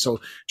to be.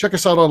 So check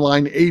us out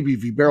online,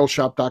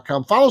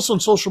 abvbarrelshop.com. Follow us on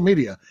social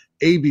media,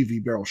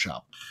 ABV Barrel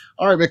Shop.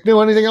 All right,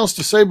 McNew, anything else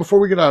to say before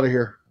we get out of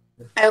here?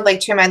 I would like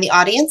to remind the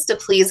audience to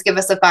please give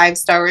us a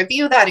 5-star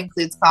review. That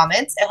includes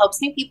comments. It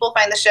helps new people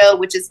find the show,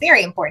 which is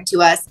very important to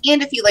us.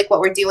 And if you like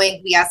what we're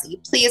doing, we ask that you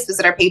please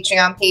visit our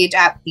Patreon page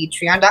at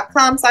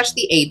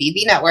patreon.com/the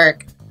ABV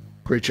Network.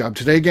 Great job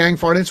today, gang.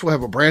 Farnance, we'll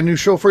have a brand new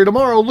show for you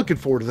tomorrow. Looking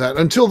forward to that.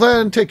 Until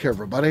then, take care,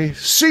 everybody.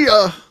 See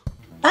ya.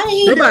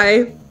 Bye.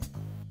 Bye-bye.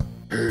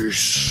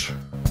 Peace.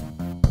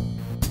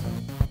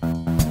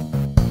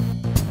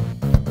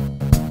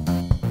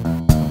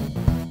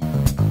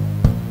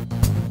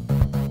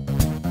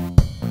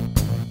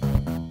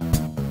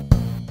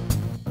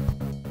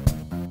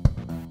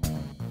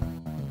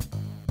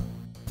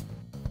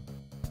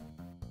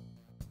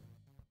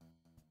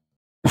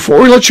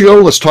 Before we let you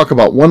go, let's talk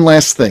about one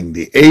last thing,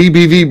 the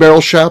ABV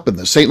Barrel Shop in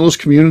the St. Louis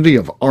community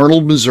of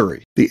Arnold,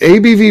 Missouri. The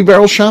ABV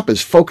Barrel Shop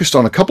is focused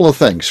on a couple of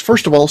things.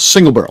 First of all,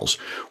 single barrels.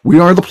 We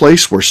are the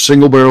place where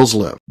single barrels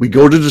live. We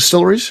go to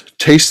distilleries,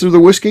 taste through the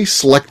whiskey,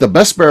 select the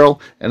best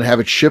barrel, and have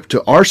it shipped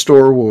to our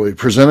store where we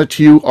present it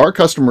to you, our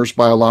customers,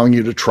 by allowing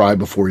you to try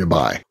before you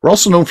buy. We're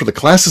also known for the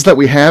classes that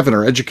we have in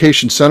our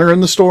education center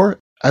in the store,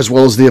 as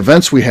well as the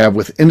events we have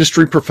with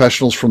industry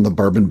professionals from the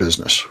bourbon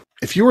business.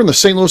 If you are in the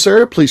St. Louis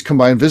area, please come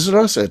by and visit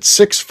us at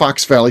 6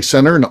 Fox Valley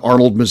Center in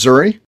Arnold,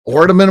 Missouri.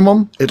 Or at a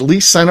minimum, at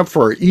least sign up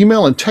for our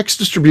email and text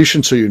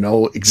distribution so you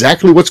know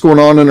exactly what's going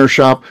on in our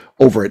shop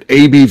over at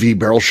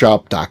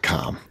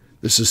abvbarrelshop.com.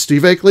 This is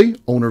Steve Akeley,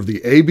 owner of the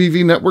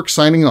ABV Network,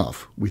 signing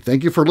off. We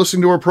thank you for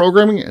listening to our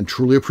programming and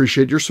truly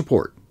appreciate your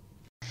support.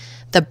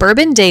 The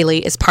Bourbon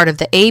Daily is part of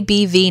the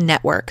ABV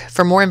Network.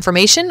 For more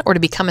information or to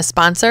become a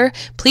sponsor,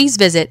 please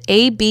visit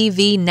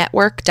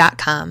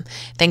abvnetwork.com.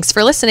 Thanks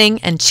for listening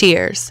and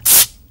cheers.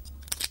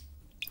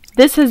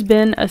 This has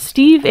been a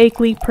Steve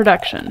Akeley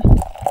production.